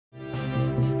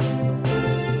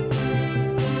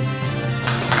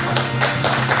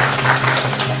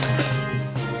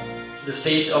The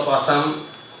state of Assam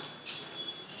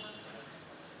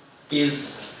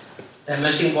is a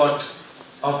melting pot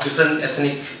of different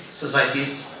ethnic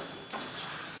societies.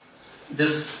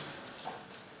 This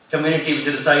community which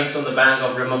resides on the bank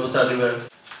of Brahmaputra river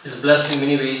is blessed in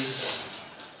many ways,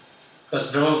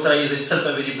 because Brahmaputra is itself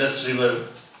a very blessed river,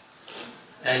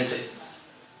 and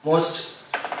most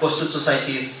coastal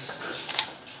societies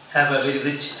have a very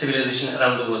rich civilization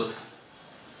around the world.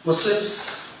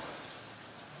 Muslims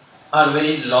are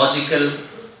very logical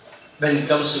when it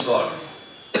comes to God,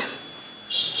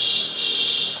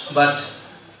 but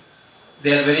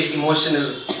they are very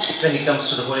emotional when it comes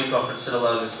to the Holy Prophet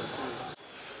ﷺ.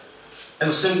 A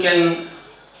Muslim can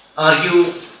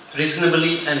argue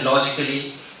reasonably and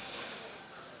logically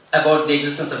about the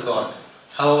existence of God.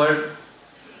 However,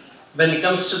 when it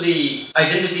comes to the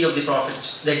identity of the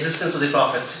Prophet, the existence of the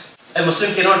Prophet, a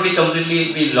Muslim cannot be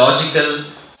completely logical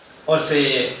or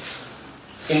say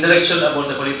intellectual about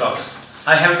the Holy Prophet.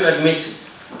 I have to admit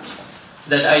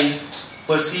that I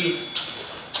perceive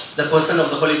the person of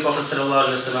the Holy Prophet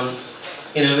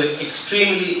ﷺ in an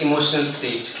extremely emotional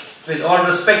state. With all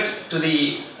respect to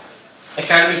the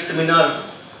academic seminar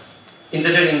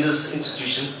intended in this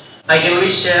institution, I can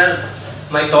only share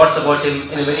my thoughts about him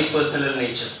in a very personal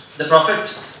nature. The Prophet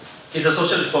is a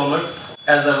social reformer,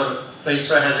 as our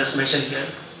registrar has just mentioned here.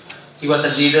 He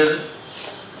was a leader.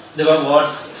 There were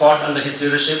wars fought under his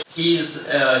leadership. He is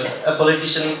a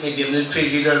politician, maybe a military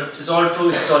leader. It's all true,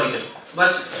 historical.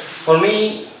 But for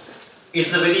me,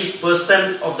 it's the very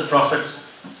person of the Prophet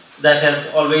that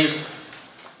has always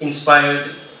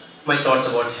inspired my thoughts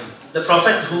about him. The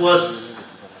Prophet who was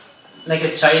like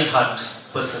a child heart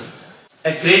person,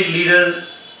 a great leader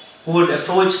who would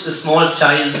approach the small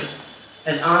child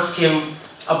and ask him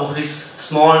about his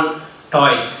small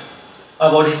toy,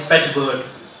 about his pet bird.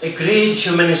 A great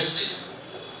humanist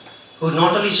who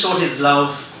not only showed his love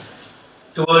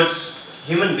towards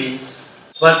human beings,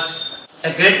 but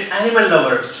a great animal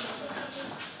lover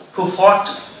who fought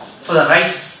for the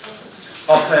rights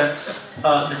of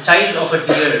the child of a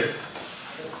deer,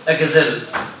 a gazelle,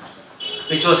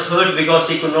 which was hurt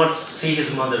because he could not see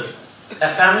his mother.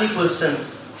 A family person,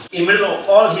 in the middle of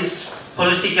all his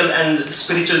political and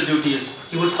spiritual duties,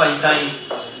 he would find time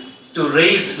to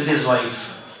raise with his wife.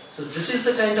 So this is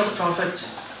the kind of Prophet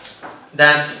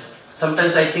that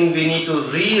sometimes I think we need to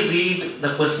reread the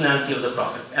personality of the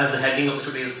Prophet as the heading of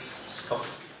today's topic.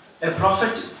 A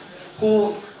Prophet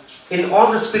who, in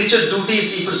all the spiritual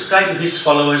duties he prescribed to his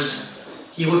followers,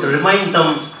 he would remind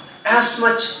them as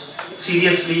much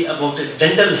seriously about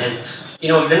dental health. You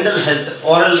know, dental health,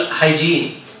 oral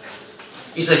hygiene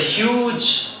is a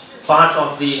huge part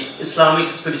of the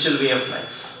Islamic spiritual way of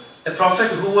life. A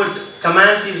Prophet who would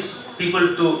command his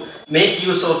people to make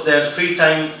use of their free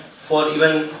time for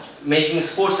even making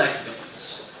sports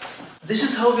activities. This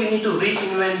is how we need to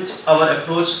reinvent our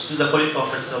approach to the Holy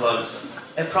Prophet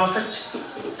ﷺ. A Prophet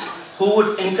who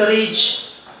would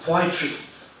encourage poetry.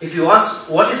 If you ask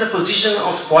what is the position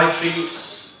of poetry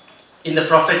in the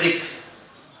prophetic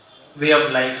way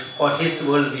of life or his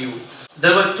worldview,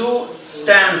 there were two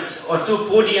stands or two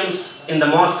podiums in the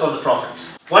mosque of the Prophet.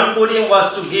 One podium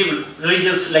was to give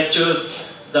religious lectures,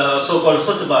 the so-called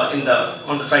khutbah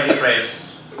on the Friday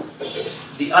prayers.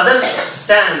 The other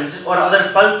stand or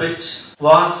other pulpit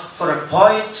was for a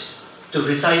poet to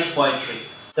recite poetry.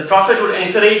 The Prophet would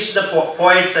encourage the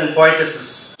poets and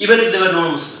poetesses, even if they were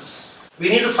non-Muslims. We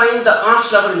need to find the art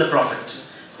lover in the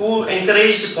Prophet, who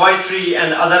encouraged poetry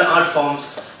and other art forms,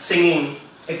 singing.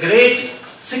 A great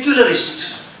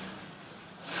secularist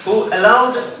who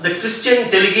allowed the Christian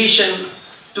delegation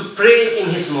to pray in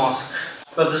his mosque.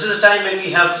 But this is a time when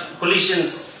we have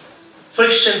collisions,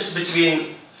 frictions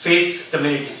between faith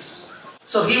communities.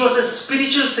 So he was a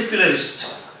spiritual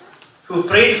secularist who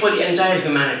prayed for the entire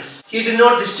humanity. He did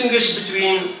not distinguish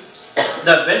between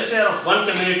the welfare of one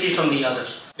community from the other,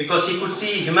 because he could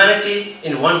see humanity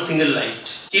in one single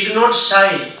light. He did not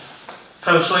shy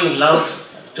from showing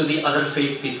love to the other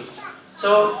faith people.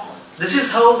 So this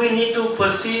is how we need to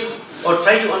perceive or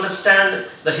try to understand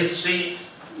the history,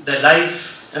 the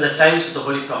life and the times of the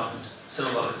Holy Prophet.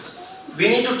 We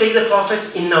need to take the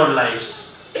Prophet in our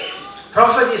lives.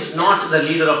 Prophet is not the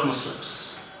leader of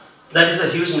Muslims. That is a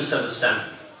huge misunderstanding.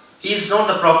 He is not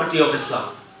the property of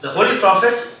Islam. The Holy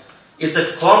Prophet is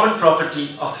the common property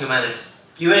of humanity.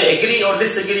 You may agree or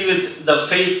disagree with the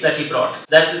faith that he brought.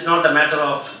 That is not a matter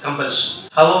of compulsion.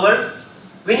 However,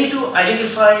 we need to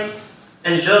identify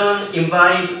and learn,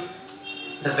 imbibe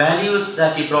the values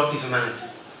that he brought to humanity.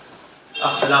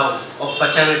 Of love, of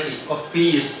fraternity, of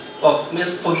peace, of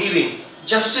forgiving.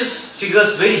 Justice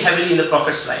figures very heavily in the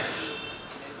Prophet's life.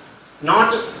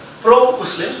 Not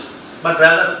pro-Muslims, but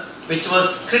rather which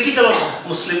was critical of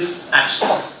Muslims'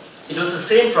 actions. It was the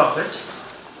same Prophet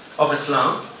of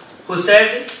Islam who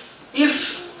said,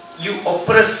 if you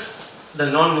oppress the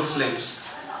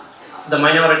non-Muslims, the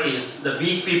minorities, the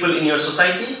weak people in your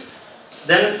society,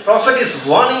 then Prophet is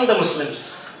warning the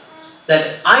Muslims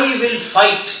that I will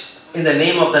fight in the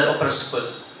name of that oppressed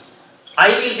person. I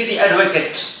will be the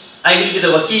advocate, I will be the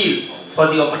wakil for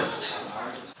the oppressed.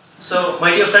 So,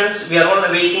 my dear friends, we are all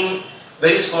awaiting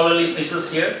very scholarly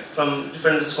pieces here from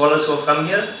different scholars who have come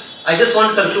here. I just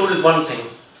want to conclude with one thing.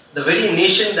 The very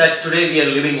nation that today we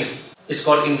are living in is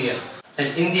called India.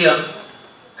 And India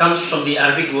comes from the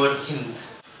Arabic word Hind.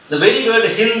 The very word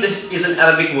Hind is an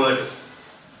Arabic word.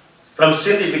 From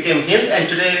Sindh it became Hind, and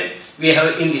today we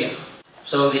have India.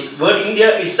 So the word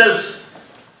India itself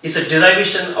is a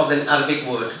derivation of an Arabic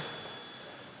word.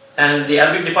 And the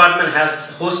Arabic department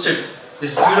has hosted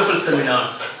this beautiful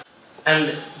seminar.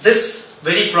 And this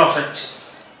very prophet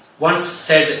once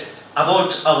said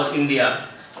about our India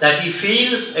that he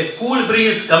feels a cool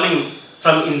breeze coming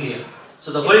from India.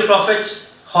 So the Holy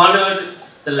Prophet honored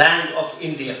the land of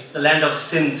India, the land of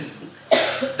Sindh,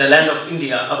 the land of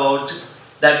India, about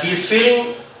that he is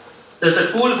feeling there's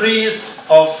a cool breeze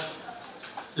of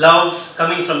love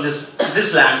coming from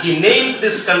this land. He named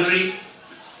this country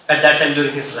at that time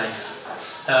during his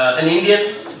life. An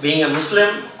Indian, being a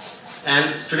Muslim,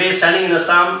 and today standing in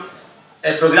Assam,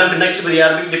 a program connected with the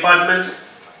Arabic department,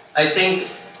 I think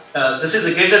this is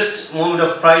the greatest moment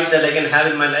of pride that I can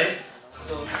have in my life.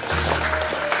 So